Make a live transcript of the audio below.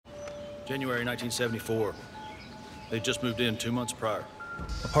January 1974. They just moved in 2 months prior.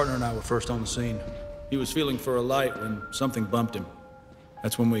 My partner and I were first on the scene. He was feeling for a light when something bumped him.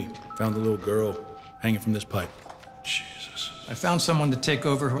 That's when we found the little girl hanging from this pipe. Jesus. I found someone to take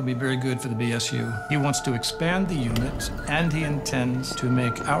over who will be very good for the BSU. He wants to expand the unit, and he intends to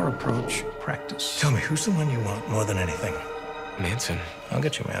make our approach practice. Tell me, who's the one you want more than anything? Manson. I'll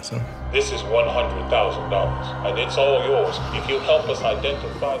get you Manson. This is $100,000, and it's all yours if you help us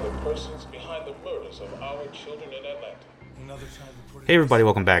identify the persons behind the murders of our children in Atlanta. Hey everybody,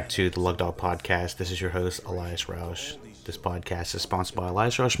 welcome back to the Lug Dog Podcast. This is your host, Elias Roush. This podcast is sponsored by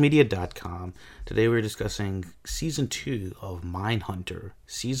EliasRoushMedia.com. Today we're discussing Season 2 of Mindhunter,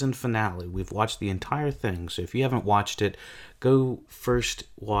 season finale. We've watched the entire thing, so if you haven't watched it, go first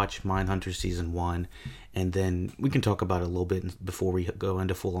watch Mindhunter Season 1, and then we can talk about it a little bit before we go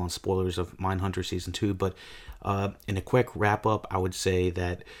into full-on spoilers of Mindhunter Season 2. But in a quick wrap-up, I would say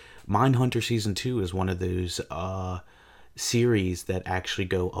that Mindhunter Season 2 is one of those series that actually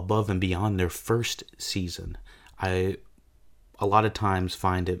go above and beyond their first season. I a lot of times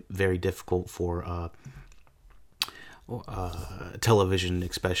find it very difficult for television,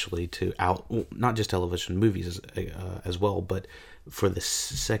 especially to not just television, movies as well, but for the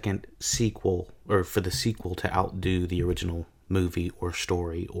second sequel, or for the sequel to outdo the original movie or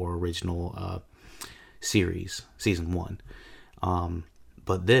story or original series, season 1.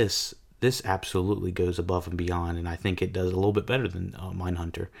 But this absolutely goes above and beyond, and I think it does a little bit better than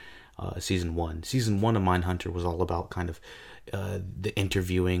Mindhunter season 1. Season 1 of Mindhunter was all about kind of the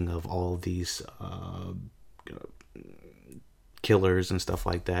interviewing of all of these killers and stuff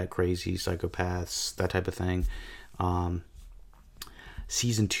like that, crazy psychopaths, that type of thing.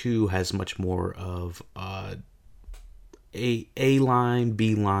 Season 2 has much more of a line,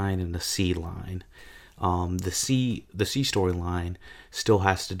 B line, and a C line. The C storyline still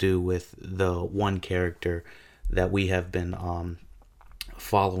has to do with the one character that we have been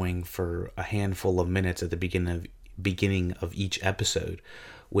following for a handful of minutes at the beginning of each episode,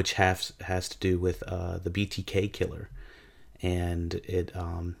 which has to do with the BTK killer, and it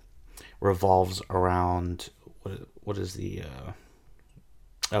revolves around what is the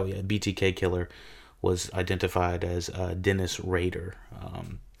BTK killer was identified as Dennis Rader,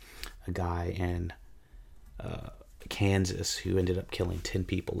 a guy in Kansas who ended up killing 10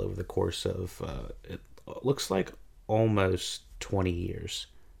 people over the course of it looks like almost 20 years.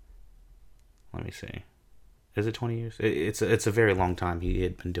 Let me see. Is it 20 years? It's a very long time he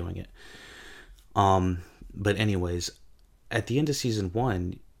had been doing it. But anyways, at the end of season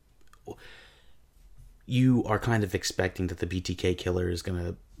 1, you are kind of expecting that the BTK killer is going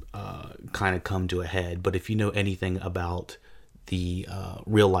to kind of come to a head. But if you know anything about the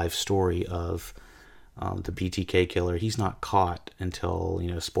real life story of the BTK killer, he's not caught until,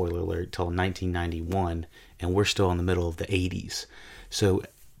 spoiler alert, till 1991, and we're still in the middle of the 80s. So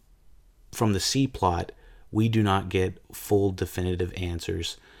from the C plot, we do not get full definitive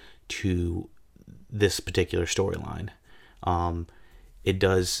answers to this particular storyline. It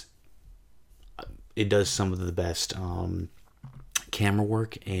does some of the best camera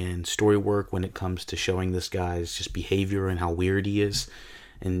work and story work when it comes to showing this guy's just behavior and how weird he is,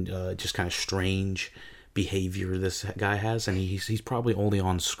 and just kind of strange behavior this guy has. And he's probably only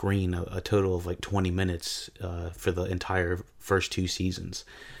on screen a total of like 20 minutes for the entire first 2 seasons.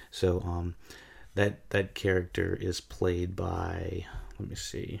 So that character is played by, let me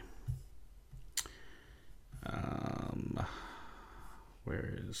see,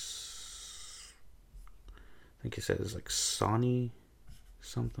 where is, I think he says like Sonny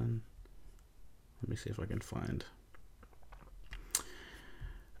something. Let me see if I can find.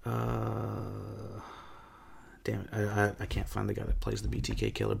 Damn it, I can't find the guy that plays the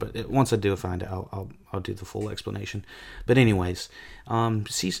BTK killer, but once I do find it, I'll do the full explanation. But anyways,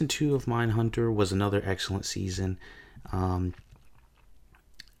 season 2 of Mindhunter was another excellent season. I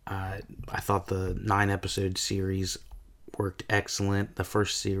thought the 9-episode series worked excellent. The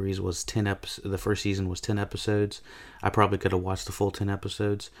first series was 10 episodes. The first season was 10 episodes. I probably could have watched the full 10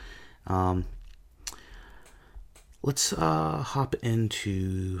 episodes. Let's hop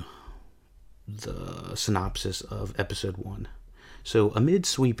into the synopsis of episode 1. So, amid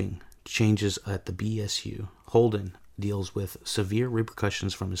sweeping changes at the BSU, Holden deals with severe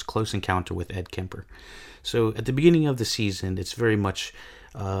repercussions from his close encounter with Ed Kemper. So, at the beginning of the season, it's very much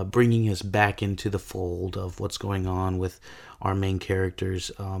bringing us back into the fold of what's going on with our main characters.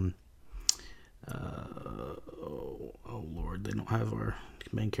 Oh Lord, they don't have our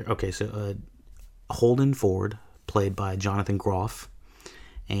main character. Okay, so Holden Ford, played by Jonathan Groff,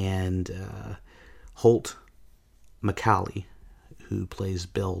 and Holt McCallie, who plays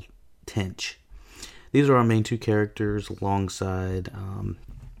Bill Tench. These are our main two characters alongside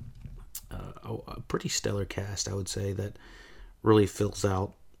a pretty stellar cast, I would say, that really fills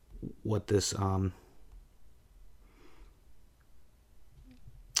out what this where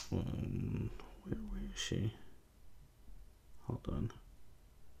is she? Hold on.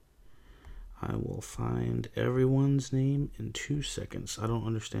 I will find everyone's name in 2 seconds. I don't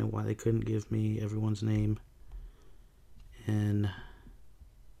understand why they couldn't give me everyone's name in...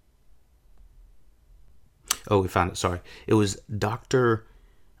 Oh, we found it. Sorry. It was Dr.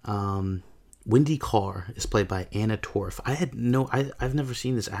 Wendy Carr is played by Anna Torf. I've never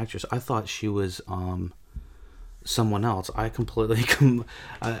seen this actress. I thought she was someone else. I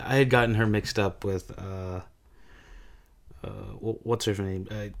had gotten her mixed up with what's her name?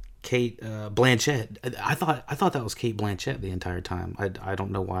 Kate Blanchett. I thought that was Kate Blanchett the entire time. I don't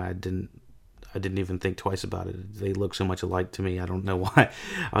know why I didn't even think twice about it. They look so much alike to me. I don't know why.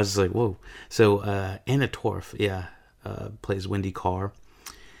 I was just like, whoa. So Anna Torf, plays Wendy Carr,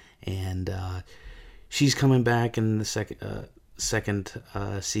 and she's coming back in the second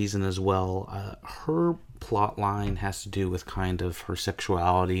season as well. Her plot line has to do with kind of her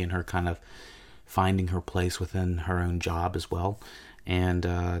sexuality and her kind of finding her place within her own job as well. And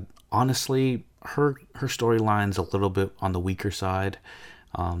honestly, her storyline's a little bit on the weaker side.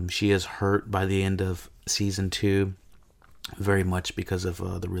 She is hurt by the end of season 2, very much because of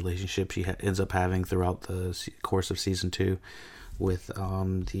the relationship she ends up having throughout the course of season 2 with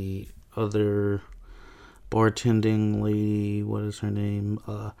the other bartending lady. What is her name?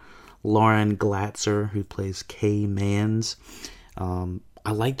 Lauren Glatzer, who plays Kay Mans.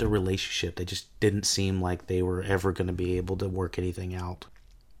 I liked the relationship. They just didn't seem like they were ever going to be able to work anything out.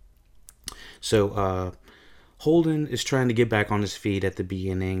 So Holden is trying to get back on his feet at the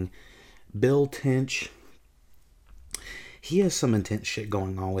beginning. Bill Tench, he has some intense shit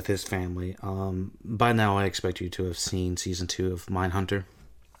going on with his family. By now, I expect you to have seen season 2 of Mindhunter.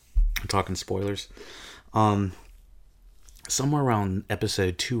 I'm talking spoilers. Somewhere around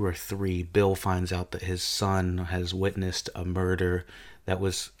episode 2 or 3, Bill finds out that his son has witnessed a murder that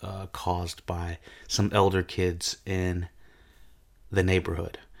was caused by some elder kids in the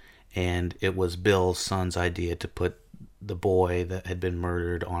neighborhood. And it was Bill's son's idea to put the boy that had been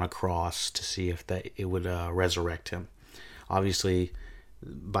murdered on a cross to see if it would resurrect him. Obviously,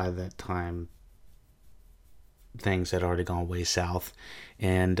 by that time, things had already gone way south.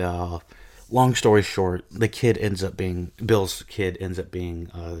 And long story short, Bill's kid ends up being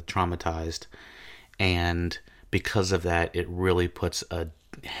traumatized. And because of that, it really puts a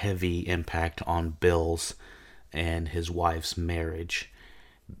heavy impact on Bill's and his wife's marriage.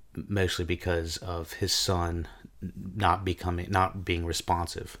 Mostly because of his son not being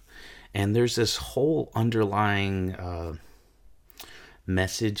responsive. And there's this whole underlying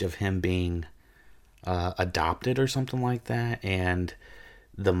message of him being adopted or something like that. And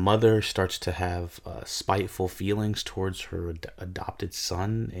the mother starts to have spiteful feelings towards her adopted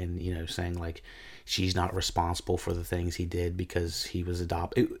son, and saying like she's not responsible for the things he did because he was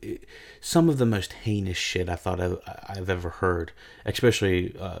adopted. Some of the most heinous shit I thought I've ever heard,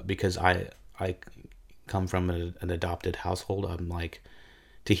 especially because I come from an adopted household. I'm like,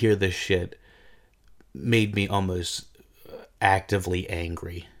 to hear this shit made me almost actively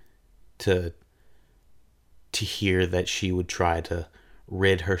angry to hear that she would try to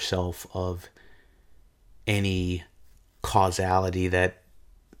rid herself of any causality that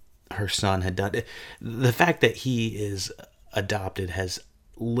her son had done. The fact that he is adopted has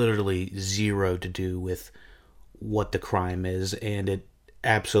literally zero to do with what the crime is, and it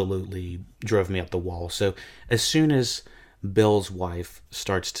absolutely drove me up the wall. So as soon as Bill's wife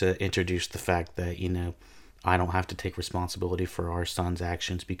starts to introduce the fact that, I don't have to take responsibility for our son's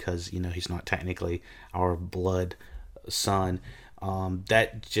actions because, he's not technically our blood son,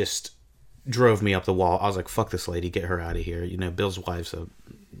 that just drove me up the wall. I was like, fuck this lady, get her out of here. Bill's wife's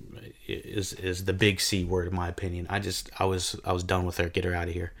is the big C word in my opinion. I was done with her. Get her out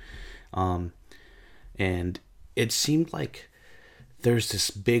of here. And it seemed like there's this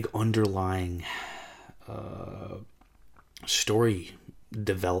big underlying story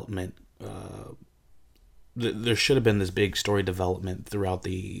development. There should have been this big story development throughout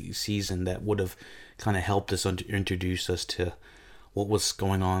the season that would have kind of helped us introduce us to what was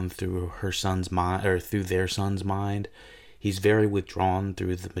going on through her son's mind, or through their son's mind. He's very withdrawn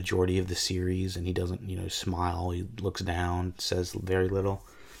through the majority of the series, and he doesn't, smile. He looks down, says very little.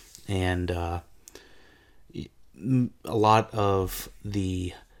 And a lot of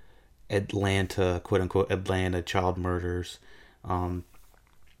the Atlanta, quote-unquote, Atlanta child murders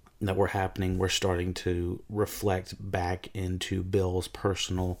that were happening were starting to reflect back into Bill's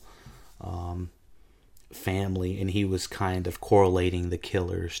personal family, and he was kind of correlating the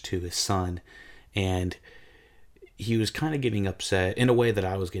killers to his son, and he was kind of getting upset in a way that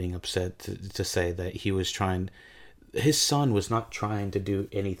I was getting upset to say that his son was not trying to do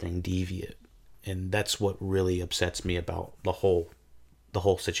anything deviant, and that's what really upsets me about the whole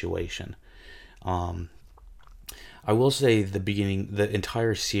situation. I will say the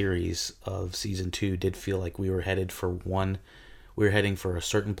entire series of season 2 did feel like we were heading for a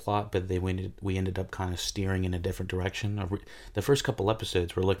certain plot, but we ended up kind of steering in a different direction. The first couple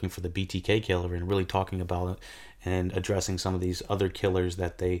episodes were looking for the BTK killer and really talking about it and addressing some of these other killers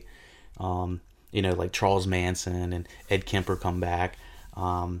that they, like Charles Manson and Ed Kemper come back.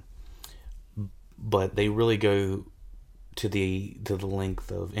 But they really go to the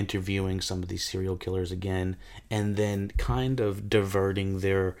length of interviewing some of these serial killers again, and then kind of diverting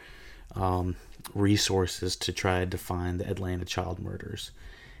their resources to try to find the Atlanta child murders.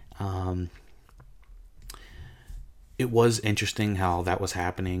 It was interesting how that was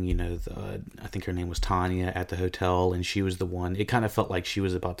happening. I think her name was Tanya at the hotel, and she was the one. It kind of felt like she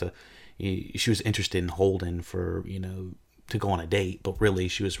was interested in Holden for, to go on a date, but really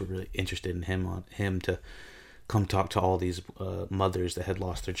she was really interested in him to come talk to all these mothers that had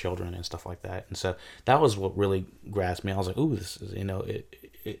lost their children and stuff like that. And so that was what really grasped me. I was like, ooh, this is,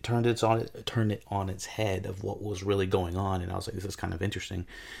 it turned it on its head of what was really going on. And I was like, this is kind of interesting.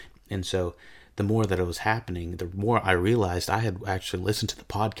 And so the more that it was happening, the more I realized I had actually listened to the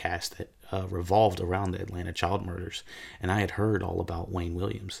podcast that revolved around the Atlanta child murders. And I had heard all about Wayne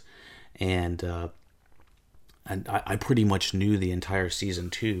Williams. And I pretty much knew the entire season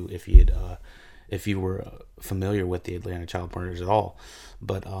 2 if you were familiar with the Atlanta child murders at all.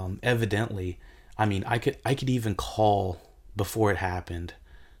 But evidently, I could even call before it happened,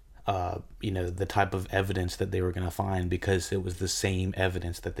 the type of evidence that they were going to find, because it was the same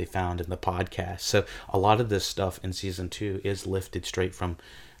evidence that they found in the podcast. So a lot of this stuff in season 2 is lifted straight from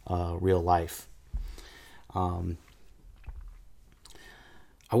real life. I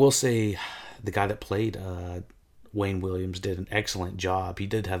will say the guy that played Wayne Williams did an excellent job. He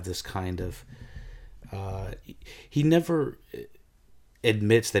did have this kind of he never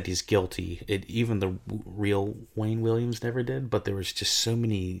admits that he's guilty. Even the real Wayne Williams never did, but there was just so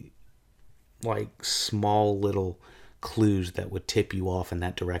many small little clues that would tip you off in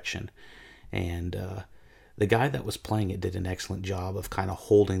that direction. And the guy that was playing it did an excellent job of kind of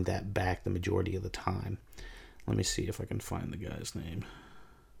holding that back the majority of the time. Let me see if I can find the guy's name.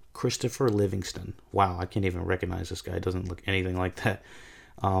 Christopher Livingston. Wow, I can't even recognize this guy. It doesn't look anything like that.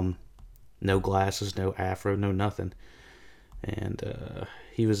 No glasses, no afro, no nothing. And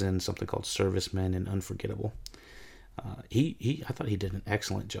he was in something called Servicemen and Unforgettable. I thought he did an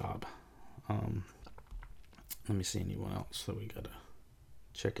excellent job. Let me see anyone else that we gotta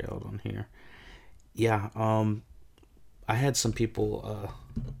check out on here. Yeah, I had some people.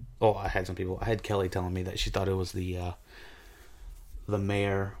 I had Kelly telling me that she thought it was the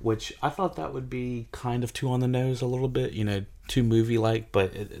mayor, which I thought that would be kind of too on the nose a little bit, too movie-like,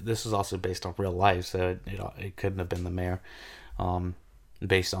 but this is also based on real life, so it couldn't have been the mayor,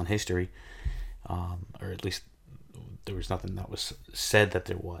 based on history, or at least there was nothing that was said that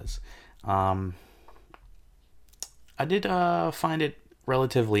there was. I did find it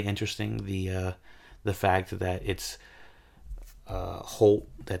relatively interesting, the fact that it's Holt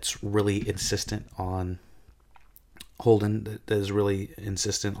that's really insistent on Holden, that is really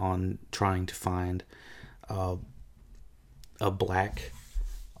insistent on trying to find a black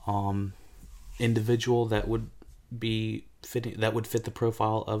individual that would be fitting, that would fit the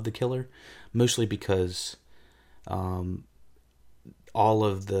profile of the killer, mostly because all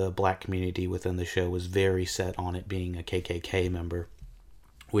of the black community within the show was very set on it being a KKK member,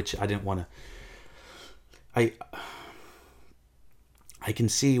 which I didn't want to. I can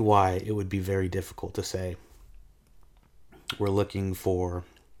see why it would be very difficult to say we're looking for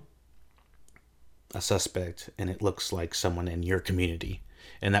a suspect and it looks like someone in your community,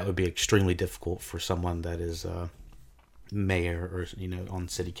 and that would be extremely difficult for someone that is mayor or on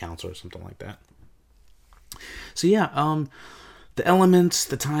city council or something like that. So yeah, the elements,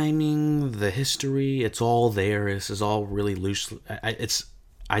 the timing, the history, it's all there. This is all really loosely,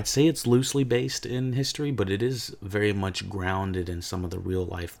 I'd say it's loosely based in history, but it is very much grounded in some of the real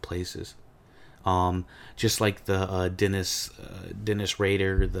life places. Just like the Dennis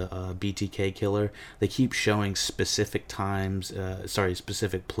Rader, the BTK killer, they keep showing specific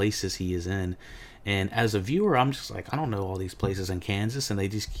specific places he is in. And as a viewer, I'm just like, I don't know all these places in Kansas, and they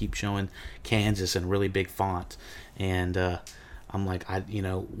just keep showing Kansas in really big font. And I'm like,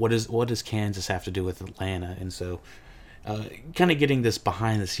 what does Kansas have to do with Atlanta? And so kind of getting this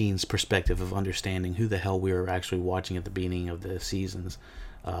behind the scenes perspective of understanding who the hell we were actually watching at the beginning of the seasons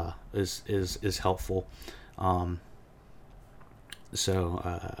is helpful. I'm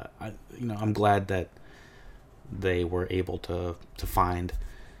glad that they were able to find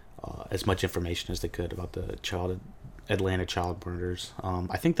as much information as they could about the Atlanta child murders.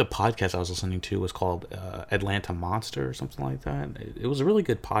 I think the podcast I was listening to was called Atlanta Monster or something like that. It was a really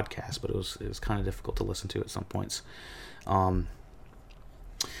good podcast, but it was kind of difficult to listen to at some points. Thank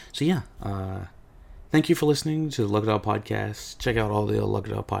you for listening to the Lug Dog Podcast. Check out all the Lug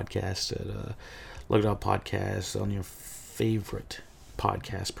Dog podcasts at Lug Dog Podcast on your favorite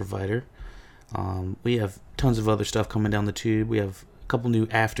podcast provider. We have tons of other stuff coming down the tube. We have a couple new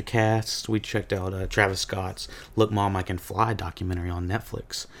aftercasts. We checked out Travis Scott's Look Mom, I Can Fly documentary on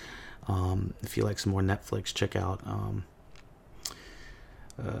Netflix. If you like some more Netflix, check out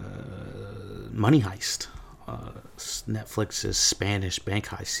Money Heist, Netflix's Spanish bank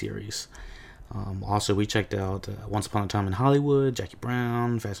heist series. Also, we checked out Once Upon a Time in Hollywood, Jackie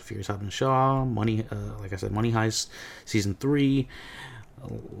Brown, Fast and Furious, Hobbs and Shaw, Money Heist, Season 3,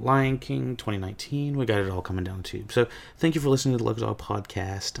 Lion King 2019. We got it all coming down the tube. So, thank you for listening to the Lug Dog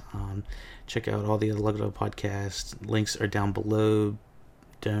Podcast. Check out all the other Lug Dog podcasts. Links are down below.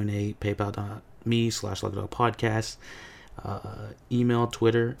 Donate, paypal.me/Lug Dog Podcast. Email,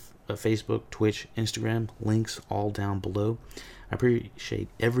 Twitter, Facebook, Twitch, Instagram. Links all down below. I appreciate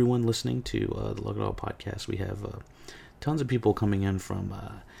everyone listening to the Lug Dog Podcast. We have tons of people coming in from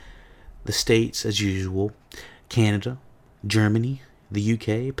the States, as usual, Canada, Germany, the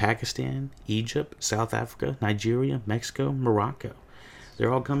UK, Pakistan, Egypt, South Africa, Nigeria, Mexico, Morocco.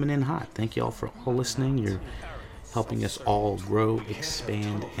 They're all coming in hot. Thank you all for all listening. You're helping us all grow,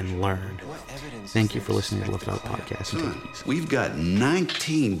 expand, and learn. Thank you for listening to the Lug Dog Podcast. And take it easy. We've got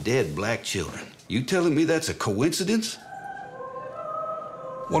 19 dead black children. You telling me that's a coincidence?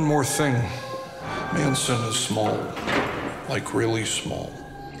 One more thing. Manson is small. Like really small.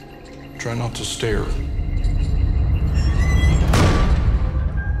 Try not to stare.